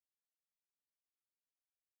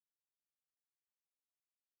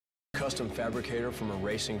custom fabricator from a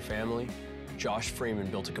racing family, Josh Freeman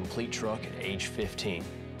built a complete truck at age 15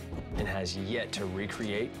 and has yet to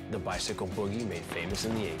recreate the bicycle boogie made famous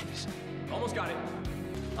in the 80s. Almost got it.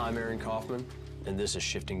 I'm Aaron Kaufman, and this is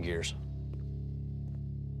Shifting Gears.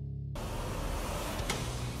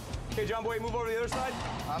 Okay, John Boy, move over to the other side.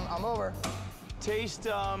 I'm over. Taste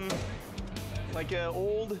like an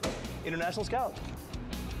old International Scout.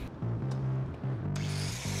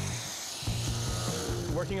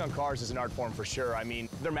 Working on cars is an art form for sure. I mean,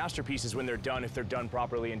 they're masterpieces when they're done, if they're done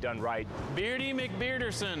properly and done right. Beardy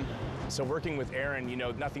McBearderson. So working with Aaron, you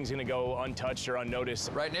know, nothing's gonna go untouched or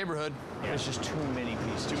unnoticed. Right neighborhood. Yeah. There's just too many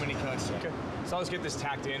pieces. Too many cuts. Okay. So let's get this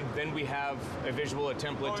tacked in. Then we have a visual, a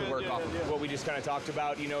template to work off of. What we just kind of talked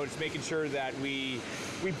about, you know, it's making sure that we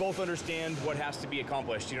both understand what has to be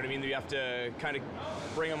accomplished. You know what I mean? We have to kind of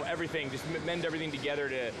bring them everything, just mend everything together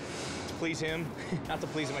to please him. Not to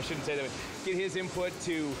please him, I shouldn't say that, but get his input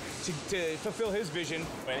to fulfill his vision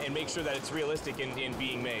and make sure that it's realistic in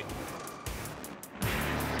being made.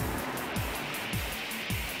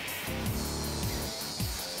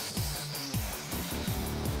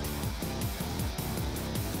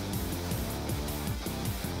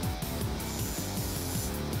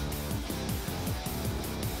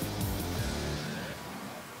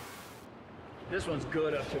 This one's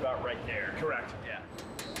good up to about right there. Correct. Yeah.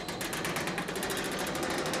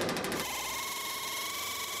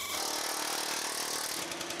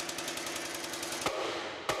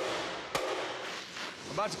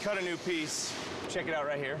 About to cut a new piece. Check it out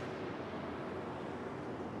right here.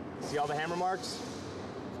 See all the hammer marks?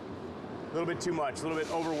 A little bit too much, a little bit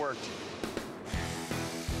overworked.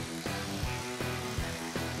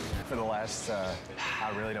 For the last, I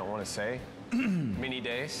really don't want to say, many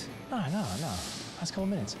days. No. Last couple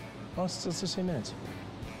minutes. Well, let's just say minutes.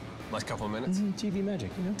 Last couple of minutes? TV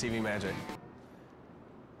magic, you know? TV magic.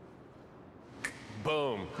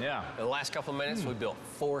 Boom. Yeah. In the last couple of minutes, we built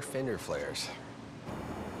 4 fender flares.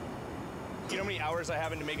 You know how many hours I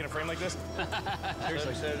have into making a frame like this?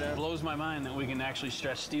 Seriously. It blows my mind that we can actually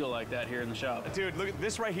stretch steel like that here in the shop. Dude, look at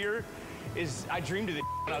this right here. I dreamed of it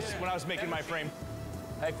when I was making my frame.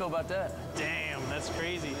 How you feel about that? Damn, that's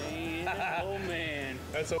crazy. Oh, man.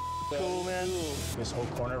 That's so cool, man. This whole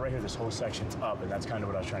corner right here, this whole section's up, and that's kind of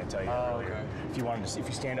what I was trying to tell you earlier. Okay. If you wanted to, if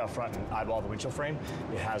you stand out front and eyeball the windshield frame,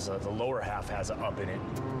 it has the lower half has an up in it.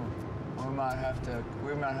 We might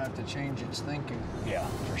have to change its thinking. Yeah,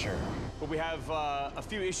 for sure. But we have a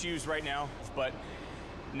few issues right now, but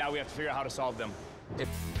now we have to figure out how to solve them.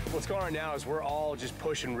 What's going on now is we're all just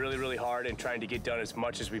pushing really, really hard and trying to get done as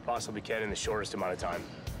much as we possibly can in the shortest amount of time.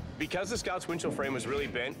 Because the Scout's windshield frame was really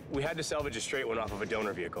bent, we had to salvage a straight one off of a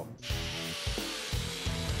donor vehicle.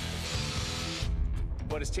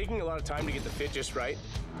 But it's taking a lot of time to get the fit just right,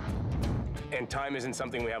 and time isn't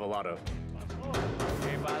something we have a lot of.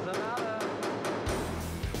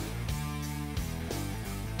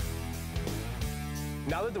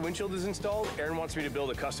 Now that the windshield is installed, Aaron wants me to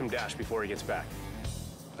build a custom dash before he gets back.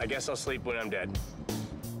 I guess I'll sleep when I'm dead.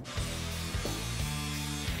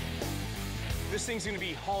 This thing's gonna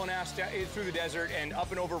be hauling ass through the desert and up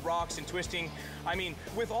and over rocks and twisting. I mean,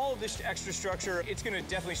 with all of this extra structure, it's gonna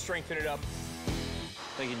definitely strengthen it up.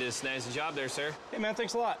 I think you did a snazzy job there, sir. Hey man,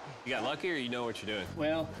 thanks a lot. You got lucky or you know what you're doing?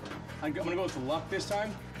 Well, I'm gonna go with the luck this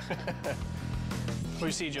time. What do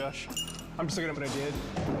you see, Josh? I'm just looking at what I did.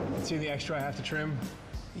 See the extra I have to trim?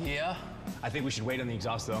 Yeah. I think we should wait on the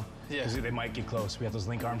exhaust though. Yeah. Because they might get close. We have those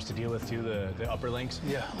link arms to deal with too, the upper links.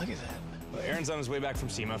 Yeah, look at that. Well, Aaron's on his way back from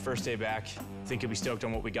SEMA, first day back. Think he'll be stoked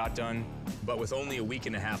on what we got done, but with only a week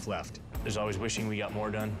and a half left. There's always wishing we got more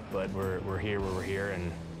done, but we're here where we're here, and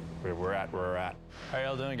we're at where we're at. How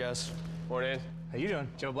y'all doing, guys? Morning. How you doing,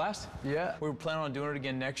 Joe Blast? Yeah, we were planning on doing it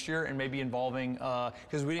again next year and maybe involving,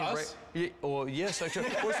 because we didn't... Us? Well, yes, actually.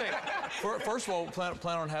 We're saying, first of all,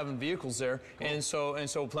 plan on having vehicles there, cool. and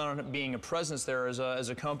so plan on being a presence there as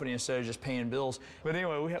a company instead of just paying bills. But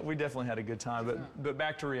anyway, we definitely had a good time, but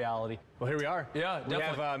back to reality. Well, here we are. Yeah, we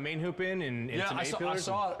definitely. have main hoop in and some I A-pillars.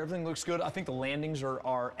 saw it. Everything looks good. I think the landings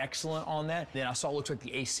are excellent on that. Then I saw it looks like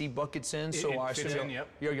the AC bucket's in, so I fits assume in, yep.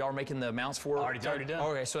 y'all are making the mounts for it. Already done.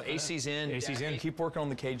 Okay, so AC's in. AC's in. Keep working on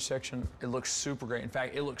the cage section. It looks super great. In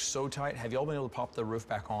fact, it looks so tight. Have y'all been able to pop the roof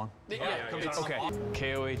back on? Yeah. Okay.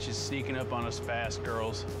 KOH is sneaking up on us fast,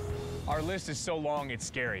 girls. Our list is so long, it's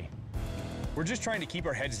scary. We're just trying to keep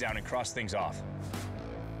our heads down and cross things off.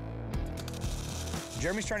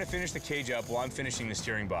 Jeremy's trying to finish the cage up while I'm finishing the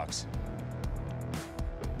steering box.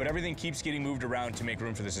 But everything keeps getting moved around to make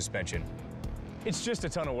room for the suspension. It's just a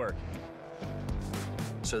ton of work.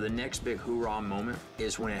 So the next big hoorah moment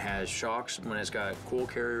is when it has shocks, when it's got coil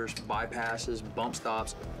carriers, bypasses, bump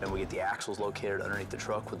stops, and we get the axles located underneath the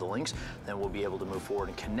truck with the links, then we'll be able to move forward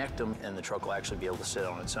and connect them, and the truck will actually be able to sit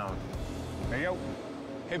on its own. There you go.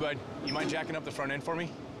 Hey, bud, you mind jacking up the front end for me?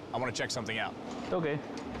 I want to check something out. Okay.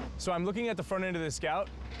 So I'm looking at the front end of the Scout,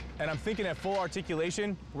 and I'm thinking at full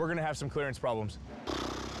articulation, we're gonna have some clearance problems.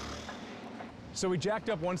 So we jacked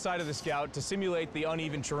up one side of the Scout to simulate the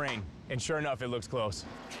uneven terrain, and sure enough, it looks close.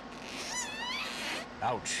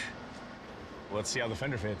 Ouch. Let's see how the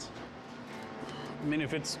fender fits. I mean,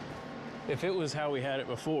 if it was how we had it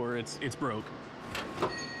before, it's broke.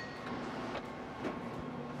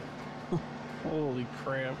 Holy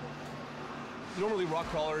crap. Normally rock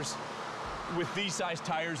crawlers with these size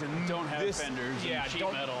tires and don't have this, fenders yeah, and sheet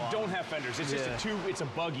metal on don't have fenders. It's just it's a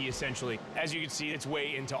buggy essentially. As you can see, it's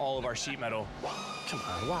way into all of our sheet metal. Come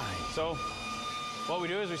on, why? So what we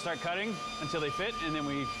do is we start cutting until they fit, and then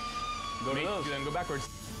we go to those. Then go backwards.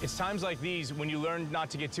 It's times like these when you learn not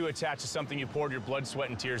to get too attached to something you poured your blood, sweat,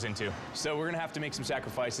 and tears into. So we're gonna have to make some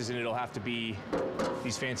sacrifices, and it'll have to be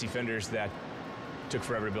these fancy fenders that took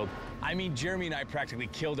forever to build. I mean, Jeremy and I practically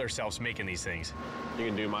killed ourselves making these things. You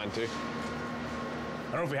can do mine too.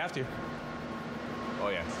 I don't know if we have to. Oh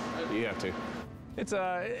yeah, you have to. It's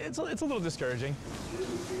a little discouraging.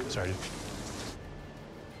 Sorry, dude.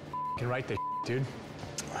 Can write this, dude.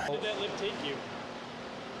 How did that lift take you?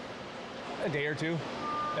 A day or two,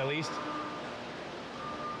 at least.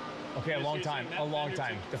 Okay, a long time.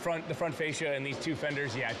 The front fascia and these two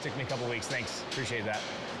fenders, yeah, it took me a couple weeks. Thanks, appreciate that.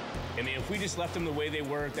 I mean, if we just left them the way they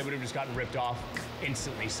were, they would have just gotten ripped off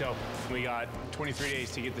instantly. So we got 23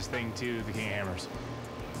 days to get this thing to the King of Hammers.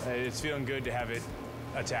 It's feeling good to have it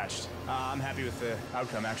attached. I'm happy with the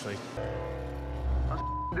outcome, actually. Let's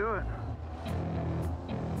do it.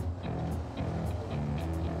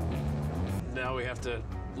 Now we have to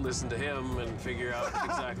listen to him and figure out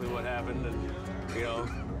exactly what happened, and you know.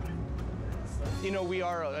 You know, we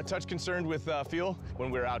are a touch concerned with fuel. When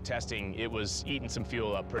we were out testing, it was eating some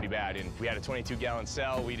fuel up pretty bad, and we had a 22-gallon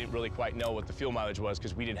cell. We didn't really quite know what the fuel mileage was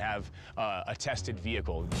because we didn't have a tested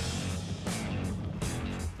vehicle.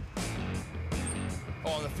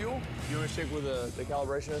 Oh, on the fuel? You want to stick with the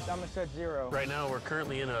calibration? I'm gonna set 0. Right now we're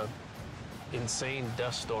currently in a insane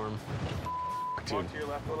dust storm. Dude, To your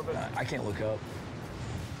left a little bit. I can't look up.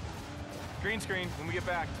 green screen when we get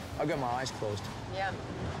back. I've got my eyes closed. Yeah.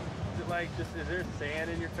 Is it like is there sand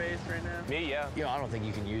in your face right now? Me, yeah. You know, I don't think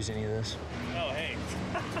you can use any of this. Oh, hey.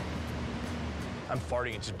 I'm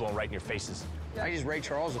farting and just blowing right in your faces. I just Ray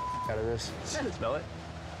Charles the out of this. Smell it?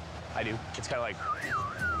 I do. It's kind of like...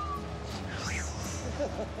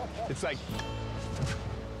 It's like...